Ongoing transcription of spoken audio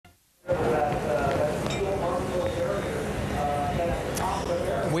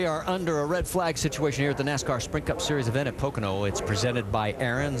under a red flag situation here at the NASCAR Sprint Cup Series event at Pocono. It's presented by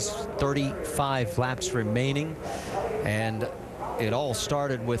Aaron's. 35 laps remaining, and it all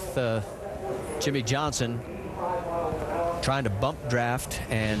started with Jimmy Johnson trying to bump draft,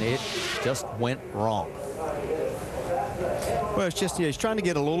 and it just went wrong. Well, it's just, he's trying to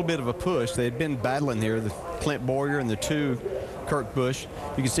get a little bit of a push. They'd been battling here, the Clint Boyer and the 2 Kurt Busch.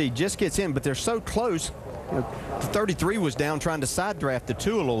 You can see he just gets in, but they're so close. You know, the 33 was down trying to side draft the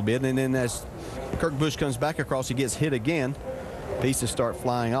 2 a little bit, and then as Kurt Busch comes back across, he gets hit again. Pieces start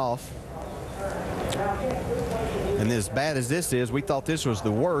flying off. And as bad as this is, we thought this was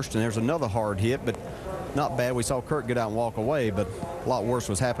the worst, and there's another hard hit, but not bad. We saw Kurt get out and walk away, but a lot worse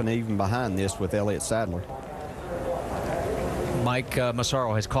was happening even behind this with Elliott Sadler. Mike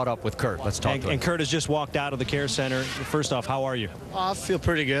Massaro has caught up with Kurt. Let's talk to him. And Kurt has just walked out of the care center. First off, how are you? I feel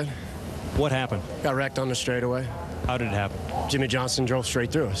pretty good. What happened? Got wrecked on the straightaway. How did it happen? Jimmy Johnson drove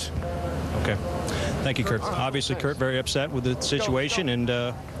straight through us. Okay. Thank you, Kurt. Obviously, Kurt very upset with the situation, and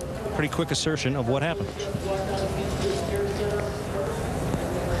pretty quick assertion of what happened.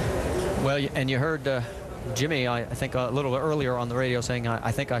 Well, and you heard Jimmy, I think a little earlier on the radio saying,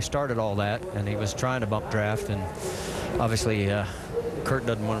 I think I started all that, and he was trying to bump draft, and obviously Kurt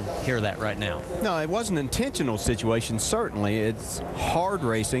doesn't want to hear that right now. No, it wasn't an intentional situation, certainly. It's hard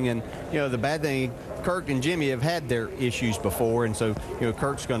racing, and, you know, the bad thing, Kurt and Jimmy have had their issues before, and so, you know,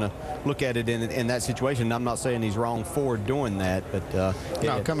 Kurt's going to look at it in that situation. I'm not saying he's wrong for doing that, but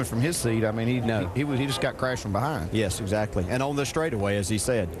no, coming from his seat, I mean, he just got crashed from behind. Yes, exactly, and on the straightaway, as he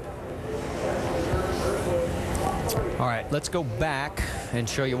said. All right, let's go back and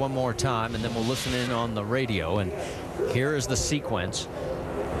show you one more time, and then we'll listen in on the radio. And here is the sequence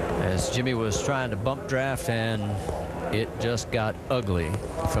as Jimmy was trying to bump draft, and it just got ugly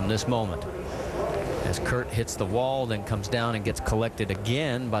from this moment. As Kurt hits the wall, then comes down and gets collected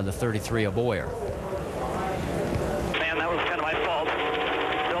again by the 33 of Boyer. Man, that was kind of my fault.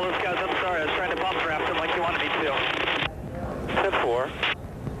 Tell those guys I'm sorry. I was trying to bump draft them like you wanted me to. Pit 4.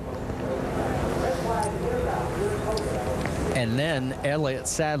 And then Elliott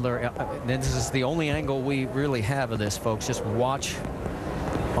Sadler, this is the only angle we really have of this, folks. Just watch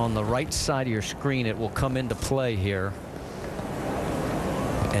on the right side of your screen. It will come into play here.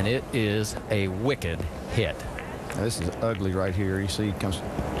 And it is a wicked hit. Now, this is ugly right here. You see, it comes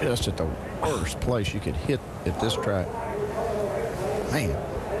just at the worst place you could hit at this track. Man.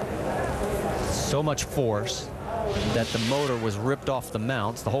 So much force that the motor was ripped off the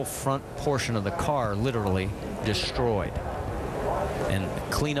mounts. The whole front portion of the car literally destroyed. And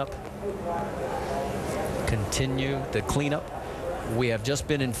cleanup, continue the cleanup. We have just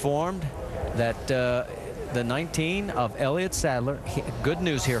been informed that the 19 of Elliott Sadler, good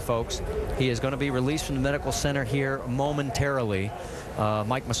news here, folks. He is going to be released from the medical center here momentarily.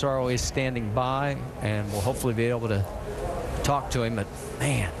 Mike Massaro is standing by, and we'll hopefully be able to talk to him. But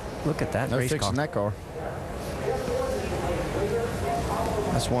man, look at that No race fixing car. that car.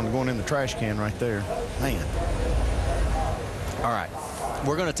 That's one going in the trash can right there. Man. All right.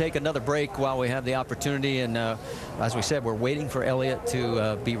 We're going to take another break while we have the opportunity, and as we said, we're waiting for Elliott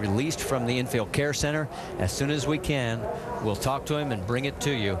to be released from the infield care center. As soon as we can, we'll talk to him and bring it to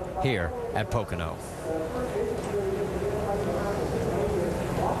you here at Pocono.